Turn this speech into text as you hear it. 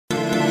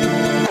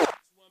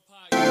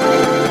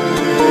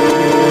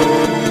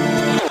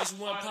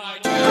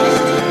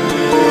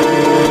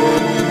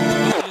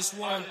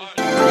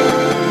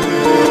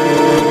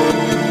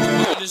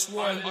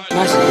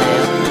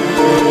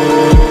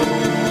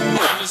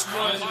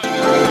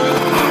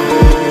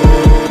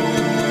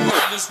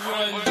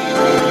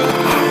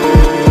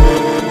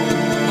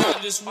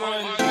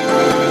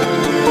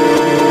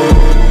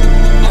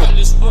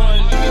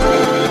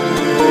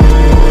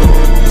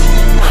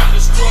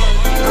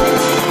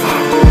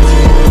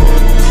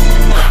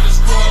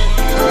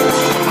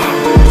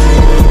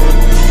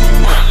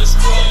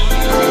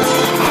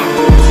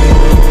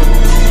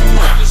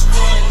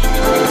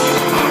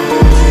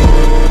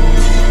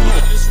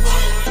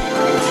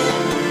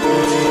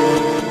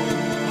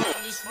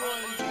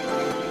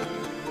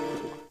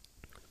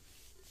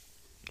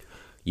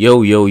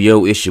Yo,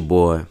 it's your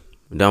boy,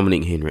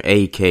 Dominic Henry,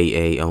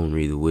 a.k.a.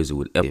 Henry the Wizard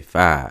with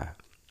episode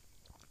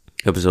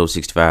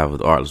 65 of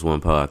the Artless One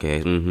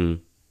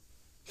podcast.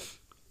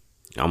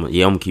 I'm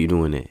gonna keep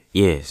doing that.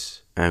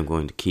 Yes, I'm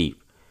going to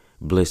keep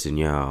blessing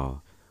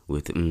y'all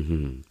with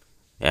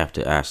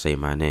after I say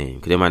my name.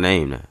 Because that's my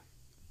name now.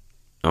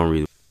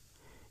 Henry.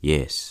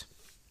 Yes.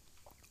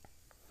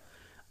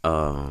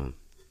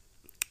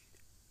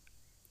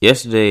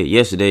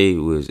 Yesterday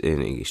was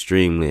an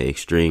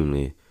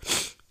extremely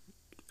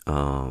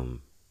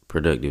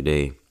productive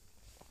day.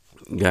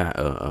 Got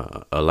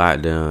a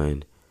lot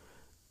done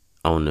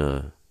on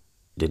the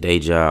day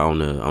job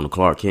on the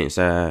Clark Kent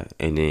side,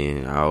 and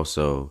then I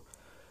also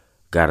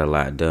got a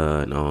lot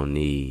done on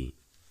the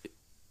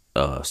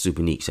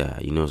Super Neat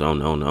side. You know, it's on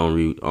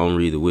the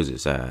Henry the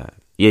Wizard side.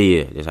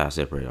 Yeah, that's how I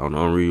separate it. On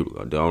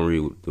the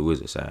Henry the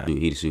Wizard side,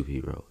 he the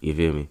superhero. You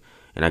feel me?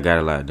 And I got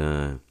a lot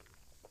done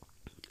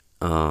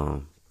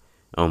on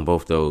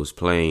both those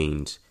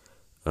planes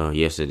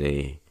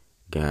yesterday.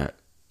 Got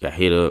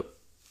hit up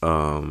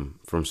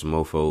from some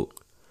more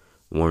folk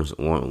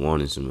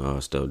wanting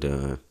some stuff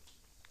done.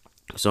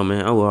 So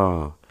man,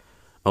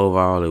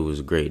 overall it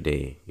was a great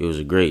day. It was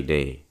a great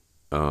day.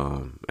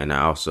 And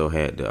I also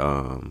had the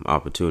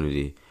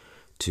opportunity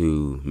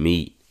to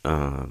meet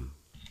dude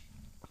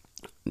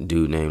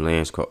named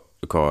Lance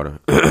Carter,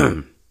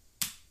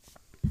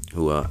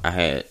 who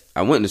I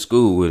went to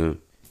school with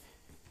him.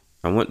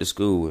 I'm looking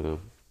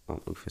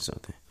for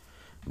something,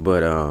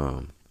 but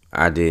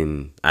I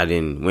didn't.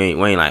 We ain't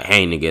like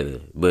hang together.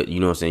 But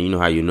you know what I'm saying. You know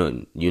how you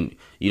don't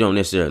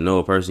necessarily know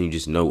a person. You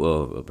just know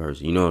of a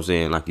person. You know what I'm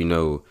saying. Like you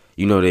know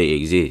they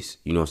exist.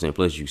 You know what I'm saying.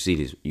 Plus you can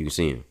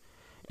see them,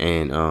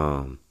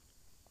 and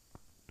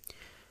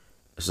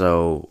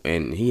so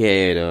and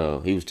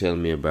he was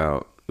telling me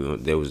about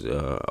there was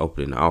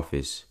opening the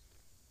office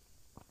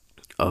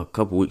a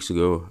couple weeks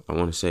ago, I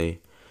want to say,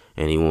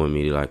 and he wanted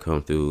me to like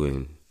come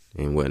through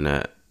and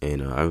whatnot.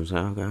 And I was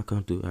like, okay, I'll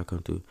come through,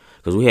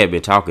 because we had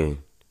been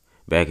talking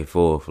back and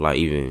forth, like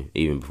even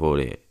before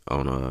that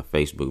on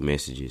Facebook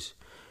messages,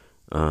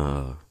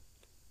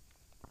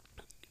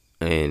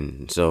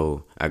 and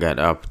so I got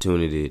the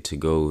opportunity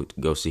to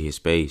go see his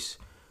space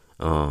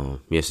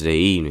yesterday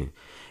evening,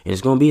 and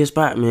it's gonna be a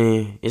spot,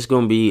 man. It's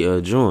gonna be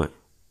a joint.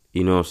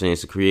 You know what I'm saying?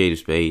 It's a creative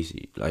space,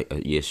 like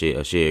a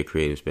shared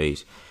creative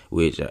space,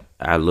 which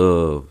I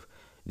love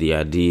the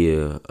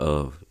idea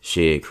of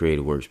shared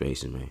creative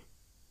workspaces, man.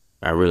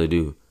 I really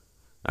do.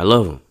 I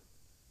love them.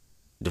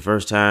 The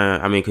first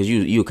time, I mean, because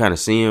you kind of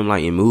see them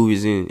like in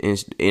movies and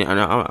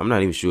I'm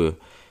not even sure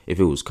if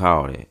it was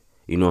called that.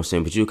 You know what I'm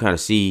saying? But you kind of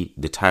see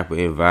the type of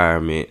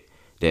environment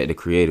that the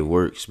creative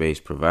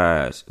workspace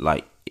provides.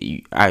 Like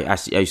I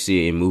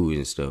see it in movies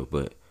and stuff,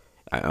 but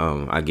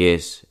I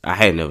guess I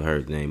had never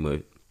heard the name of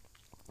it.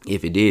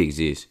 If it did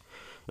exist,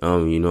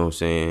 you know what I'm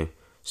saying?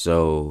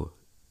 So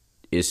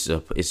it's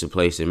a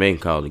place in Macon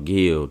called the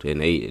Guild,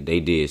 and they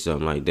did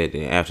something like that.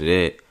 Then after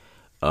that,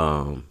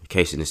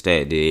 Casey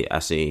Neistat did. I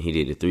seen he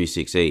did the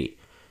 368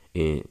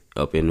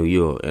 up in New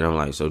York, and I'm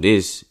like, so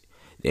this,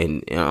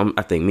 and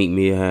I think Meek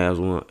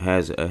Mill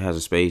has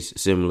a space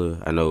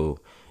similar. I know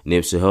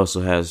Nipsey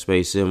Hussle has a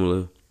space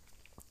similar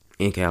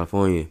in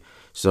California.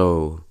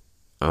 So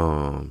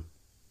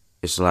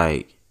it's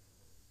like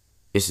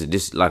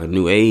this like a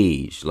new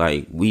age.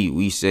 Like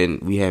we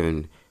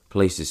having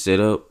places set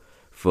up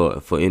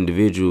for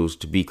individuals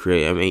to be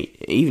creative. I mean,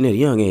 even at a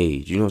young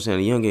age, you know what I'm saying?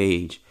 At a young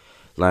age,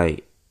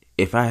 like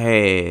if I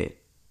had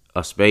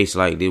a space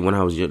like this when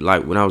I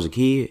was a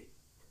kid,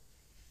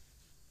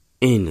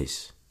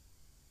 endless.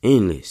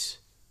 You see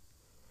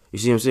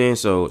what I'm saying?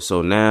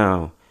 So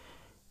now,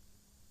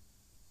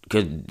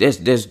 cause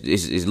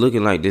it's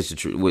looking like this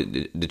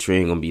the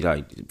trend gonna be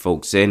like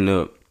folks setting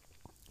up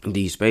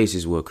these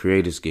spaces where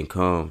creators can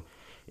come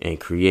and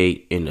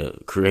create in a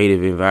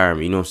creative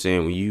environment. You know what I'm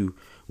saying? When you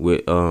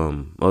with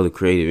other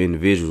creative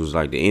individuals,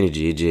 like the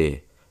energy, it just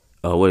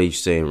what are you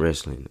saying,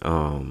 wrestling?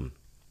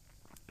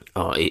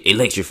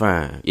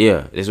 Electrifying.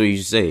 Yeah, that's what you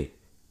should say.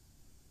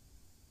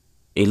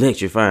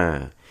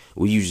 Electrifying.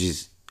 Well, you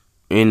just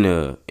in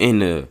the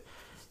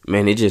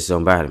man, it's just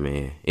somebody,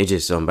 man. It's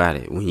just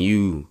somebody. When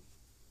you,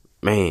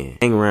 man,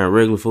 hang around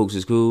regular folks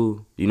is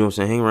cool. You know what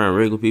I'm saying? Hang around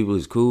regular people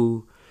is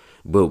cool.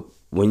 But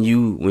when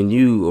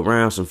you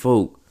around some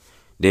folk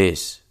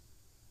that's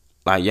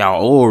like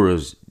y'all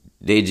auras,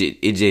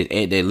 it just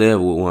at that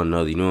level with one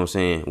another. You know what I'm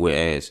saying?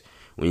 Whereas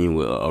when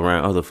you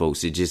around other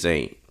folks, it just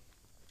ain't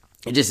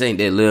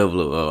that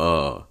level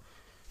of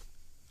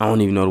I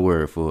don't even know the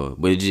word for it,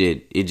 but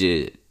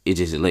it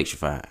just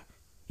electrified.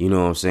 You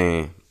know what I'm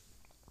saying?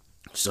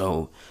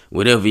 So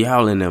whatever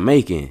y'all in there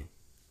making,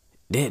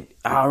 that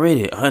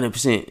already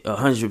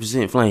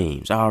 100%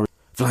 flames. Already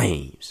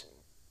flames.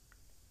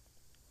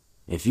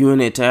 If you in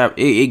that type,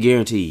 it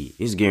guaranteed.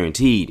 It's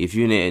guaranteed. If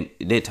you in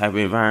that type of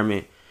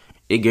environment,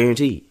 it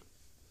guaranteed.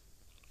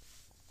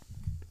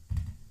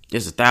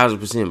 There's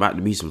 1,000% about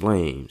to be some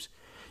flames.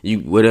 You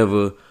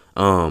whatever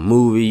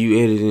movie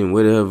you editing,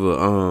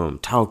 whatever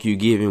talk you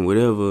giving,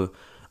 whatever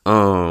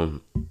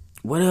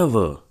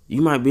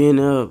you might be in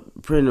there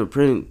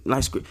printing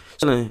like script.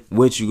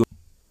 What you go,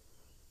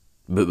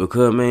 but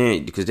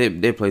because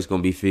that place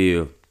gonna be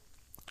filled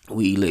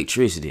with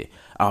electricity.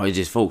 Oh, it's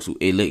just folks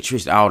with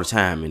electricity all the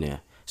time in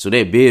there. So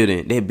that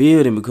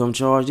building become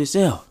charged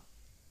itself.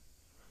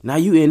 Now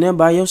you in there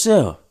by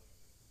yourself.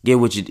 Get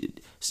what you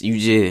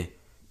just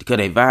because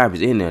that vibe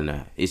is in there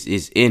now.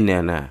 It's in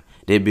there now.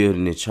 That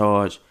building is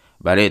charged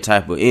by that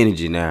type of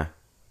energy now.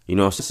 You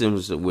know,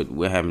 similar to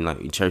what happened like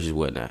in churches and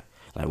whatnot.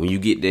 Like when you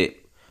get that,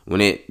 when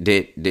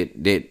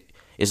that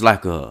it's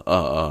like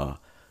a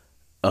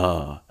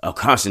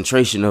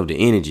concentration of the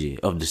energy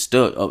of the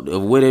stuff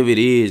of whatever it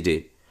is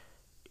that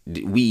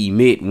we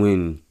emit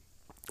when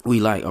we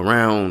like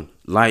around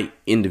like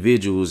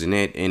individuals and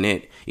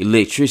that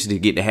electricity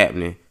get to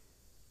happening.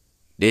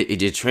 That it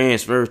just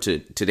transfers to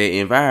that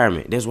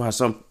environment. That's why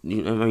some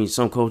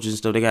cultures and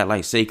stuff, they got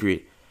like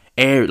sacred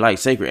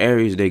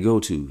areas they go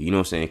to. You know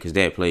what I'm saying? Because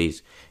that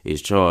place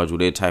is charged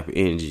with that type of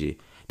energy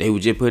they were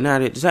just putting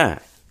out at the time.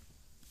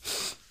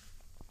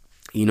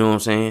 You know what I'm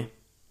saying?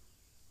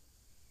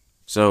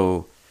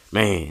 So,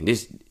 man,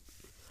 it's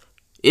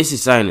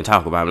exciting to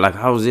talk about. Like,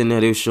 I was in there,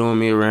 they were showing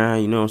me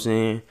around, you know what I'm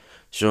saying?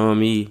 Showing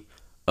me,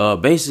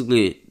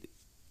 basically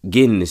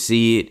getting to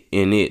see it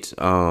in its,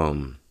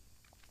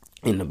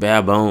 in the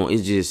bare bone.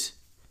 It's just,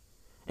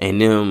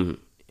 and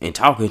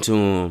talking to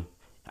them,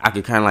 I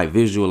could kind of like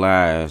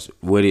visualize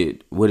what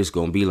it's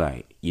going to be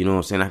like. You know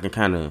what I'm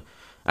saying?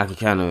 I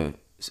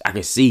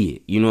can see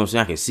it. You know what I'm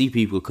saying? I can see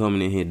people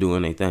coming in here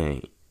doing their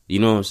thing. You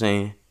know what I'm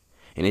saying?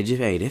 And it just,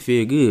 that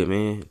feel good,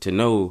 man, to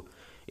know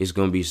it's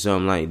going to be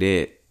something like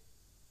that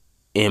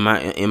in my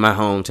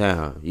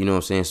hometown. You know what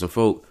I'm saying? Some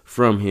folk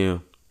from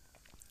here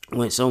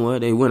went somewhere,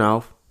 they went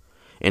off,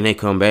 and they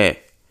come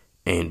back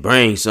and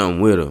bring something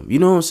with them. You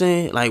know what I'm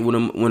saying? Like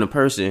when a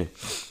person,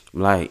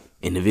 like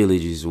in the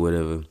villages or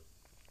whatever,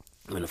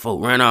 when the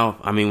folk run off,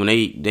 I mean, when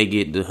they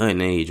get the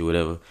hunting age or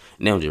whatever,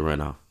 they don't just run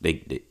off.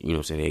 They you know what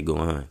I'm saying, they go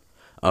hunt.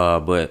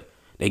 But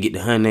they get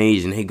the hunting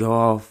age and they go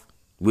off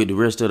with the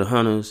rest of the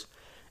hunters,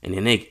 and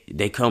then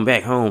they come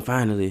back home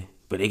finally,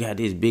 but they got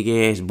this big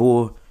ass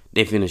boar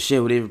they finna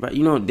share with everybody.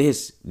 You know,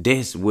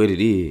 that's what it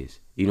is.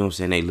 You know what I'm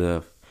saying? They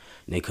love,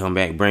 and they come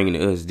back bringing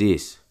to us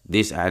this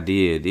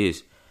idea,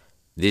 this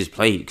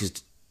plate,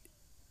 cause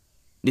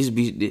this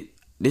be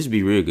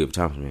real good for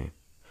Thompson, man.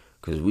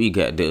 Cause we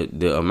got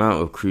the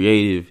amount of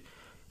creative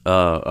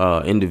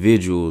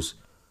individuals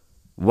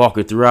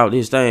walking throughout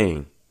this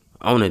thing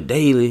on a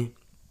daily,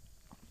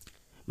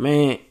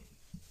 man.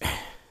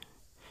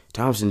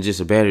 Thompson just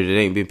a battery that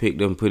ain't been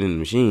picked up and put in the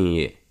machine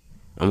yet.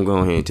 I'm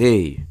gonna go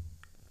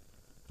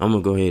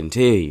ahead and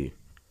tell you.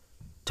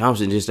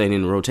 Thompson just ain't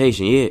in the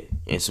rotation yet.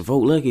 And some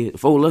folk lucky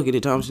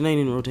that Thompson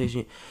ain't in the rotation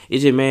yet.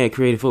 It's just mad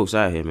creative folks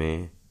out here,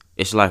 man.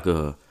 It's like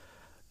a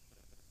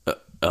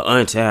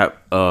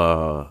untapped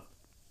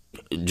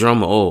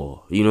drum of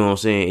oil. You know what I'm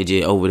saying? It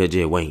just over there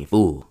just waiting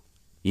full.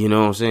 You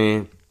know what I'm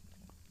saying?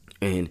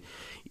 And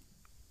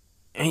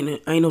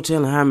ain't no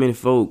telling how many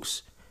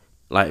folks,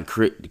 like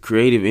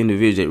creative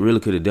individuals that really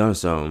could have done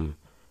something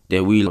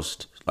that we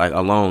lost like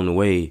along the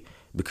way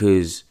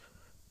because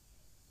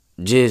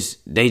they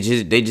just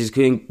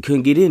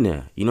couldn't get in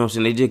there. You know what I'm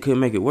saying? They just couldn't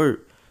make it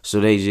work.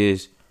 So they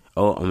just,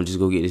 I'm gonna just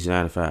go get this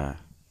 9 to 5.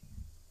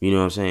 You know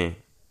what I'm saying?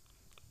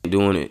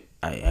 Doing it.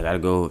 I gotta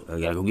go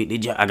get the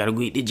job. I gotta go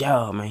get the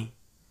job, man.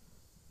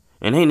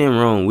 And ain't nothing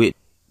wrong with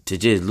to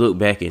just look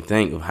back and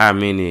think of how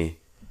many.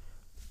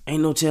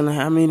 Ain't no telling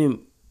how many.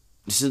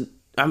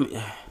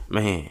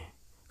 Man.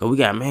 Cause we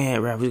got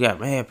mad rappers, we got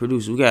mad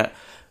producers, we got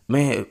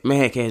mad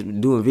cats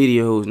doing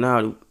videos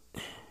now.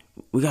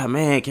 We got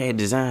mad cat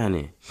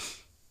designing.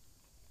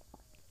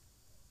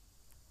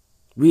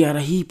 We got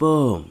a heap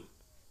of them.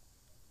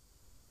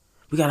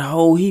 We got a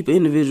whole heap of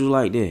individuals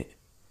like that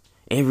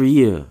every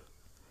year,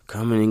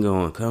 coming and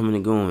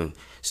going,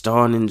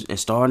 starting and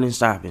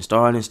stopping.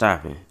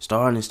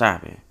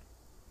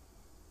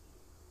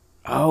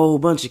 A whole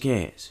bunch of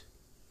cats.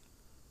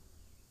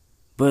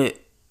 But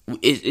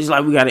it's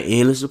like we got an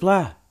endless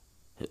supply.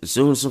 As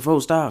soon as some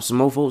folks stop, some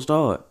more folks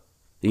start.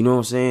 You know what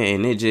I'm saying?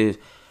 And it just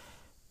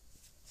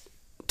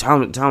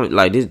Tommy,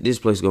 like this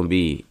place gonna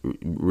be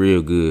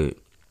real good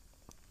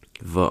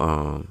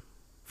for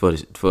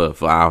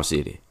our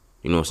city.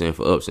 You know what I'm saying?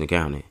 For Upson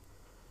County,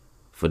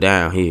 for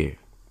down here,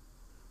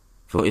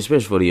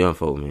 especially for the young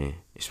folk, man.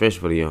 Especially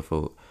for the young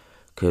folk,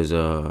 cause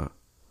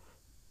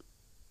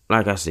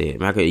like I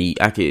said,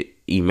 I could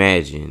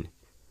imagine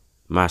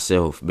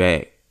myself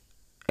back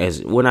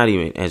as, well, not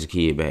even as a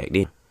kid back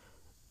then,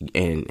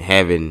 and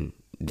having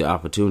the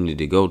opportunity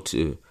to go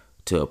to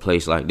a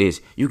place like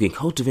this. You can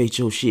cultivate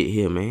your shit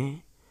here,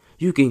 man.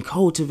 You can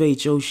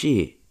cultivate your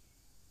shit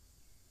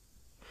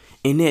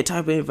in that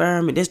type of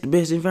environment. That's the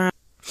best environment.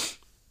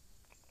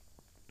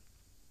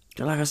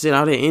 Like I said,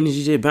 all that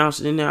energy just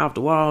bouncing in there off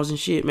the walls and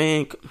shit,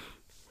 man.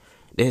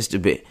 That's the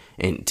best.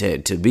 And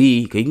to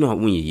be, cause you know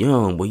when you're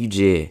young, boy,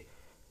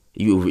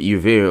 you're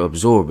very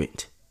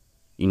absorbent.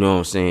 You know what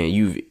I'm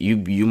saying?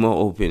 You more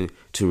open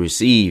to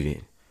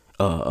receiving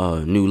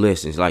new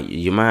lessons, like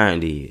your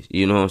mind is.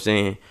 You know what I'm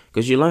saying?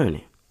 Cause you're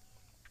learning.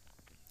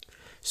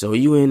 So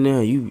you in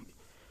there,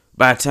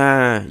 by the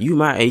time you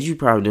my age, you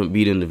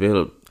probably done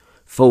develop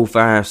 4,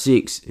 5,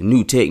 6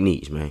 new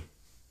techniques, man.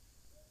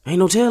 Ain't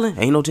no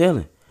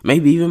telling.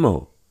 Maybe even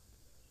more.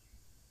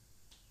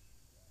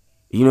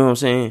 You know what I'm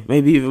saying?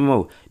 Maybe even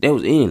more. That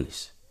was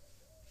endless.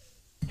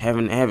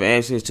 Having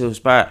access to a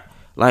spot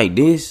like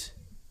this,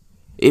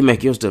 it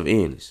make your stuff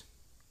endless.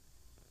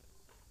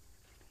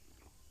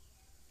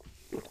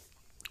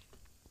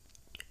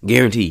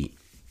 Guaranteed.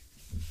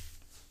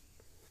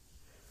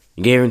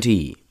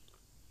 You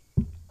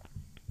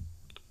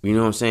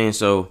know what I'm saying?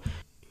 So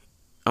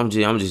I'm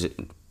just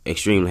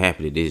extremely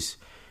happy that this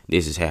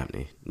is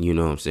happening. You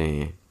know what I'm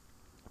saying?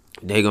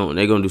 They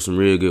gonna do some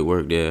real good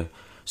work there.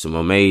 I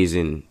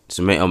already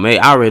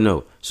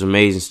know some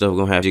amazing stuff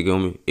gonna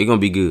happen. It's gonna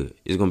be good.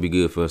 It's gonna be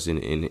good for us in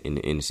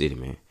the city,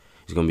 man.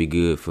 It's gonna be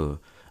good for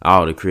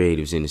all the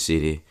creatives in the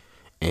city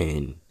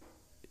and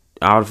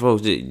all the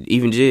folks that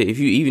even if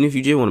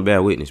you just want to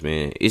bear witness,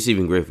 man. It's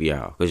even great for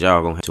y'all because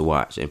y'all gonna have to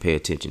watch and pay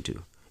attention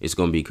to. It's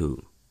gonna be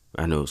cool.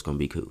 I know it's gonna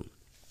be cool.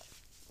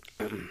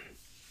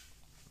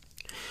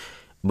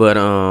 But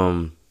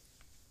and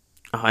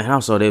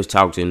also they was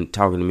talking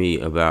to me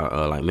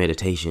about like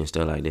meditation and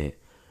stuff like that.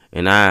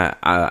 And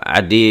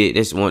I did.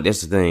 That's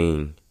the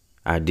thing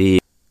I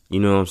did. You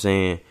know what I'm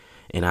saying?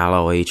 And I'll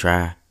always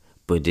try,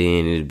 but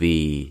then it'd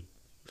be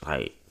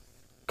like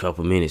a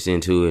couple minutes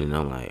into it, and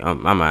I'm like,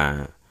 my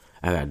mind,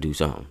 I gotta do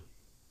something.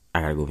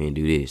 I gotta go ahead and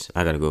do this.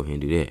 I gotta go ahead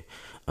and do that.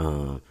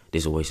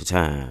 This is a waste of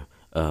time.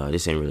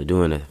 This ain't really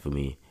doing nothing for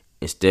me.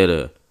 Instead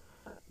of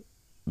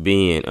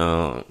being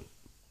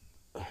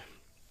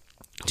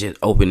just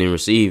open and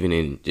receiving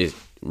and just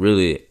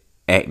really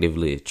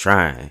actively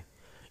trying.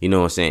 You know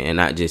what I'm saying? And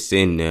not just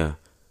sitting there.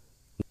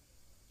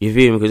 You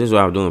feel me? Because this is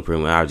what I was doing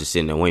pretty much. I was just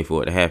sitting there waiting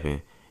for it to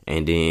happen.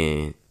 And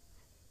then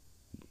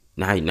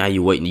now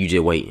you're waiting. You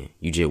just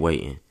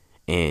waiting.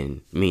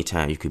 And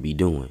meantime, you could be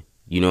doing.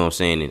 You know what I'm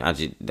saying?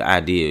 And the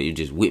idea is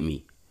just with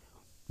me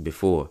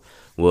before.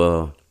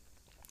 Well,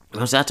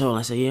 I said,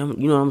 yeah, I'm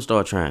going to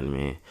start trying it,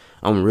 man.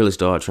 I'm going to really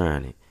start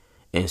trying it.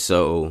 And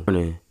so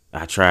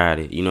I tried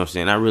it. You know what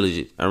I'm saying? I'm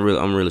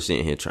really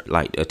sitting here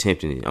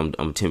attempting it.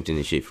 I'm attempting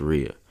this shit for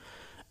real.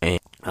 And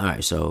all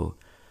right, so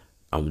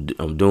I'm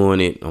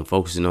doing it. I'm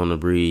focusing on the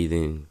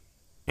breathing,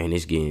 and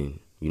it's getting,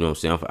 you know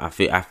what I'm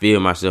saying? I feel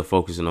myself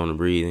focusing on the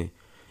breathing.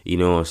 You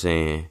know what I'm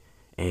saying?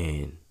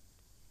 And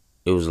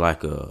it was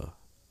like a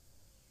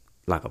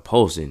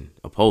pulsing,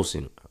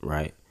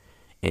 right?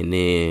 And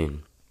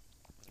then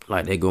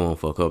like they go on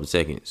for a couple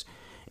seconds,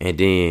 and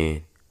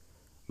then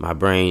my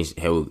brain's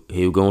he'll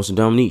go on some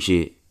Dominique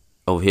shit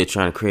over here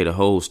trying to create a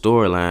whole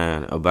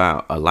storyline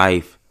about a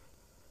life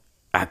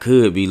I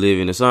could be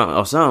living or something.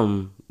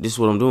 This is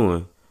what I'm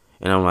doing,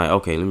 and I'm like,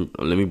 okay,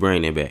 let me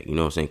bring that back. You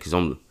know what I'm saying? Because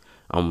I'm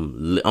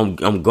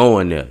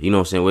going there. You know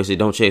what I'm saying? Where it said,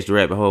 don't chase the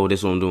rabbit hole.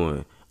 That's what I'm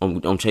doing.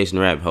 I'm chasing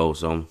the rabbit hole.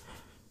 So I'm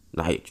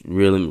like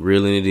reeling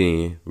it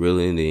in,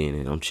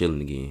 and I'm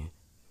chilling again.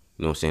 You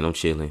know what I'm saying? I'm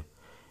chilling,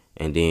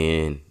 and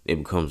then it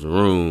becomes a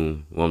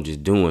room where I'm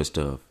just doing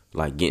stuff,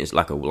 like it's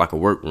like a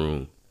work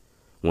room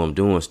where I'm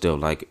doing stuff,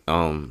 like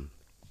I'm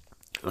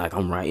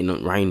writing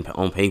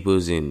on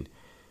papers and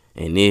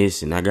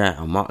this, and I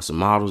got some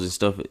models and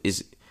stuff.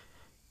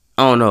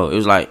 I don't know. It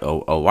was like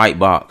a white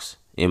box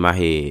in my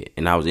head,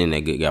 and I was in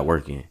that good guy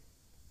working,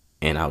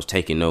 and I was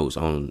taking notes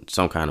on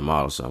some kind of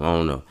model or something. I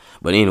don't know.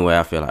 But anyway,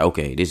 I feel like,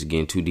 okay, this is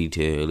getting too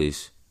detailed.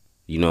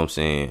 You know what I'm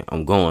saying?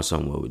 I'm going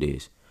somewhere with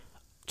this.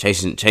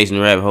 Chasing the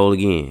rabbit hole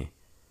again.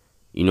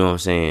 You know what I'm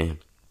saying?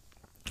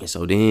 And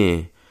so then,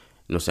 you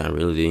know what I'm saying?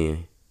 Really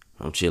then,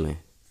 I'm chilling.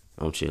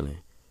 And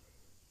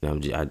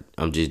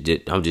I'm just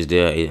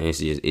there, and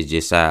it's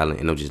just silent,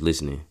 and I'm just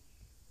listening.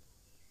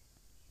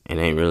 And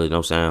ain't really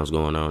no sounds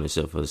going on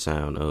except for the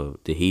sound of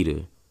the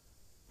heater.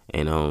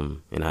 And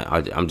I'm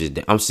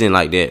sitting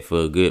like that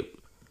for a good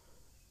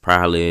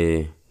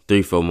probably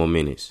 3-4 more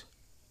minutes.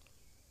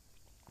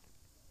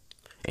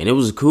 And it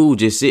was cool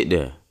just sit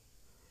there.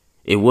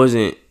 It was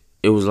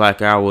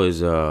like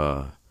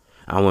I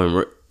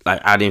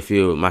didn't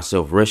feel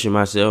myself rushing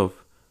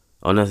myself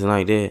or nothing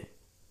like that.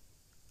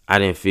 I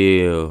didn't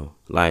feel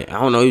like, I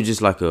don't know, it was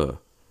just like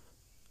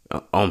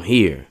I'm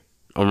here.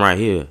 I'm right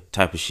here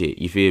type of shit.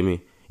 You feel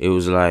me? It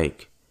was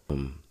like,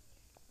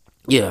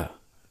 yeah,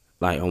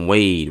 like I'm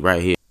Wade right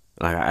here.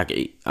 Like I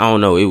don't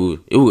know.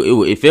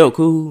 It felt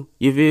cool.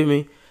 You feel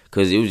me?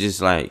 Cause it was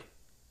just like,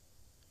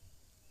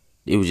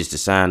 it was just a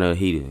sign of a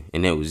heater,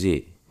 and that was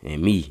it.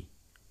 And me,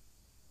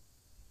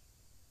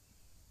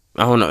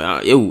 I don't know.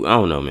 I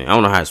don't know, man. I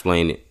don't know how to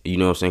explain it. You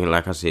know what I'm saying?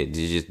 Like I said,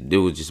 it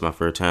was just my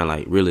first time,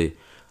 like, really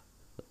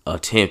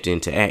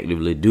attempting to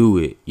actively do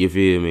it. You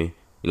feel me?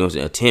 You know what I'm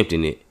saying?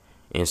 Attempting it.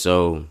 And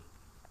so,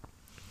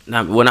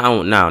 not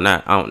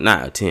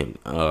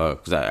attempt,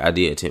 cause I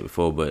did attempt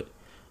before, but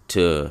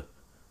to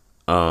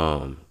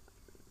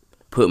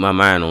put my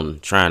mind on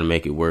trying to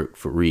make it work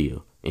for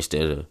real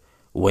instead of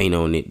waiting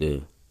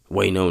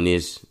on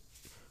this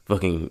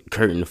fucking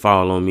curtain to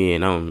fall on me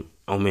and I'm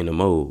in the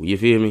mode. You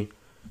feel me?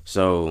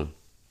 So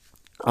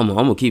I'm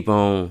gonna keep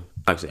on.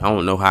 Like I said, I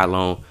don't know how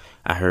long.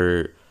 I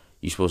heard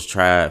you supposed to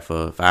try it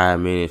for 5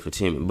 minutes, for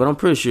 10 minutes, but I'm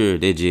pretty sure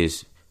they're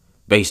just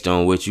based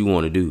on what you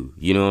want to do.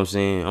 You know what I'm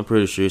saying? I'm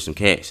pretty sure some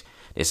cats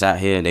that's out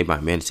here, they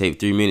might meditate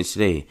 3 minutes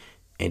today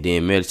and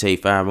then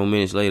meditate 5 more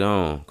minutes later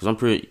on. Cause I'm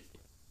pretty,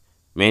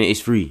 man,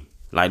 it's free.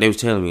 Like they was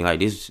telling me, like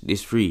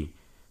this free.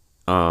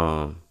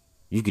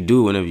 You could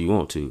do it whenever you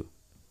want to.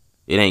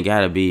 It ain't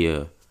gotta be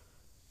you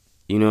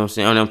know what I'm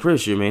saying? I'm pretty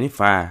sure, man, if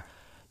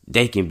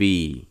they can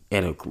be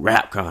at a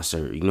rap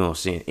concert, you know what I'm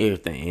saying,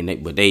 everything. And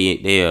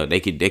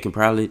they can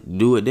probably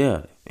do it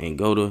there and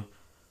go to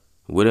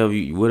whatever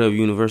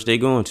university they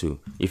going to.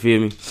 You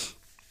feel me?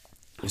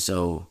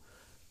 So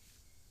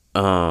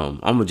I'm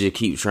gonna just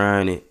keep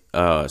trying it.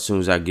 As soon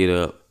as I get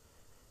up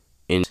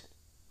and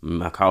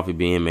my coffee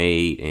being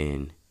made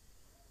and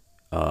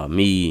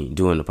me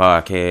doing the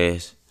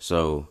podcast.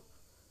 So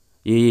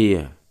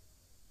yeah,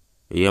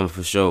 I'm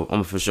for sure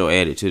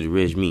add it to the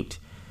red meat.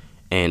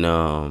 And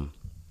I'm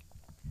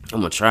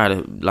gonna try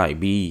to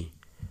like be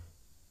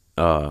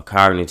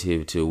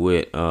cognitive to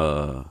what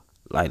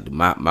like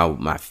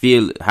my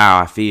feel,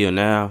 how I feel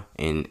now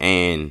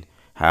and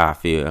how I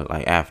feel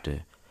like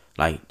after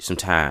like some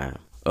time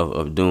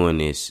of doing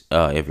this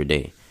every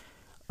day.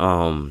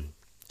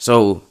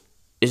 So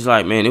it's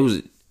like, man,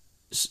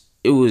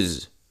 it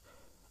was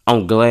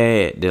I'm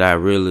glad that I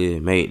really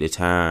made the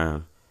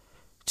time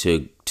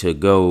to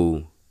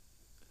go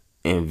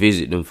and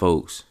visit them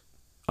folks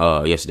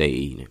yesterday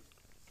evening.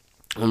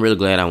 I'm really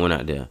glad I went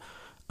out there.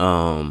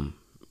 And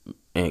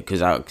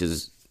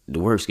cause the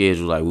work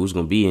schedule, like, we was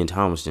gonna be in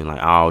Thomaston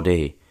like all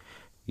day.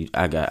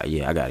 I gotta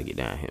get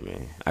down here,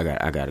 man.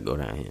 I gotta go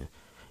down here,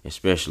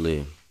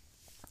 especially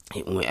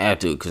when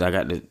after, cause I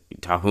got to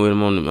talking with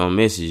him on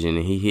message, and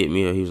he hit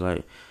me up. He was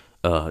like,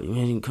 "Man,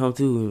 you can come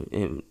through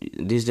and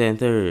this, that, and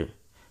third."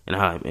 And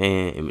I like,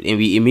 man, and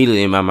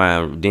immediately in my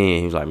mind, then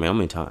he was like, "Man,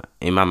 I'm in time."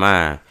 In my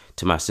mind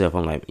to myself,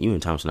 I'm like, "You in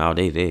Thomaston all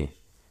day there,"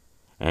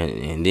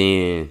 and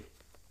then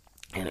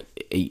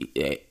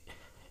it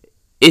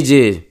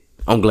just.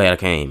 I'm glad I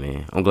came,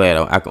 man. I'm glad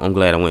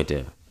I went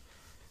there.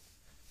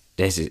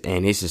 That's it,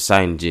 and it's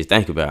exciting to just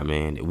think about,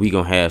 man, that we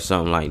gonna have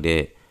something like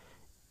that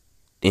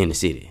in the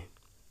city,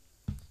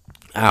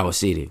 our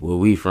city, where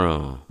we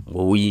from,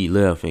 where we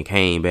left and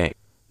came back.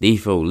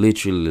 These folks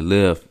literally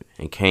left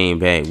and came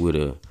back with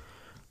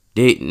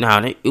They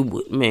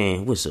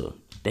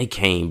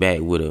came back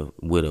with a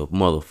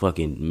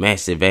motherfucking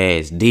massive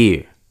ass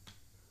deer.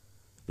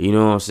 You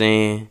know what I'm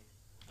saying?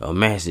 A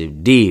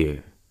massive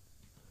deer.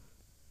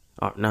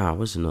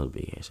 What's another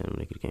big ass animal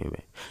that came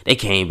back? They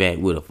came back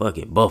with a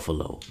fucking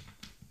buffalo.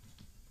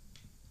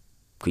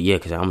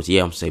 Cause I'm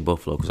gonna say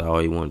buffalo, cause I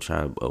always want to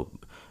try a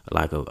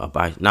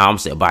bison. I'm gonna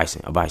say a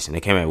bison.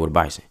 They came back with a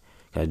bison,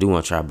 cause I do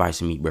want to try a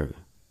bison meat burger.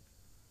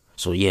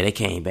 So yeah, they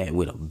came back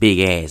with a big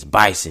ass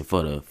bison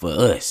for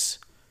us.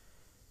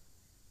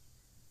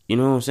 You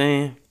know what I'm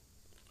saying?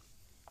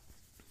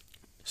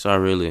 So I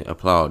really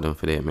applaud them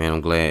for that, man.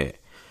 I'm glad,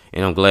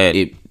 and I'm glad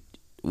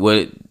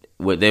what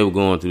they were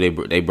going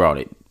through. They brought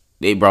it.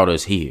 They brought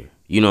us here.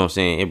 You know what I'm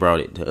saying? It brought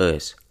it to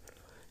us.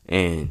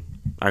 And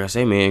like I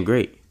say, man,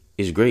 great.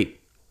 It's great.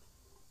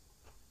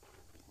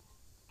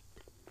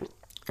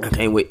 I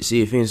can't wait to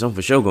see if I'm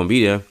for sure gonna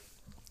be there.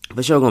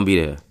 For sure gonna be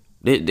there.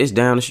 This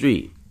down the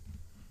street.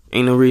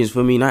 Ain't no reason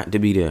for me not to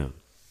be there.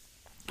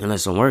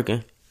 Unless I'm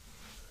working.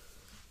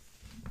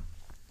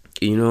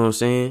 You know what I'm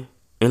saying?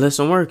 Unless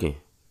I'm working.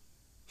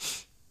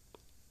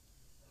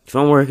 If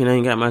I'm working, I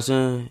ain't got my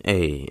son.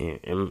 Hey,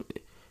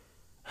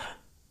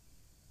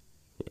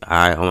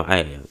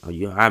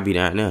 I'll be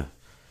down there.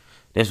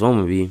 That's what I'm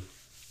gonna be.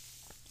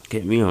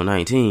 Get me on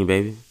 19,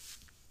 baby.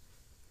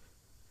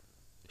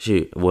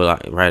 Shit, well,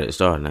 right at the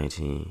start of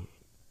 19.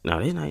 No,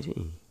 it's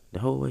 19. The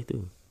whole way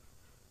through.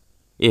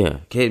 Yeah,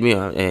 catch me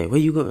on. Hey, where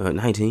you going?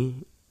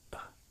 19.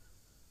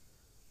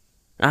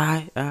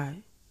 Alright.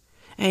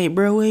 Hey,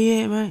 bro, where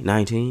you at, man?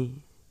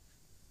 19.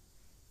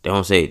 They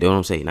don't say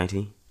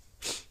 19.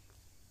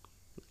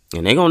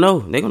 And they gonna know.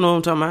 They gonna know what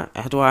I'm talking about.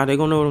 After a while, they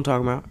gonna know what I'm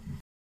talking about.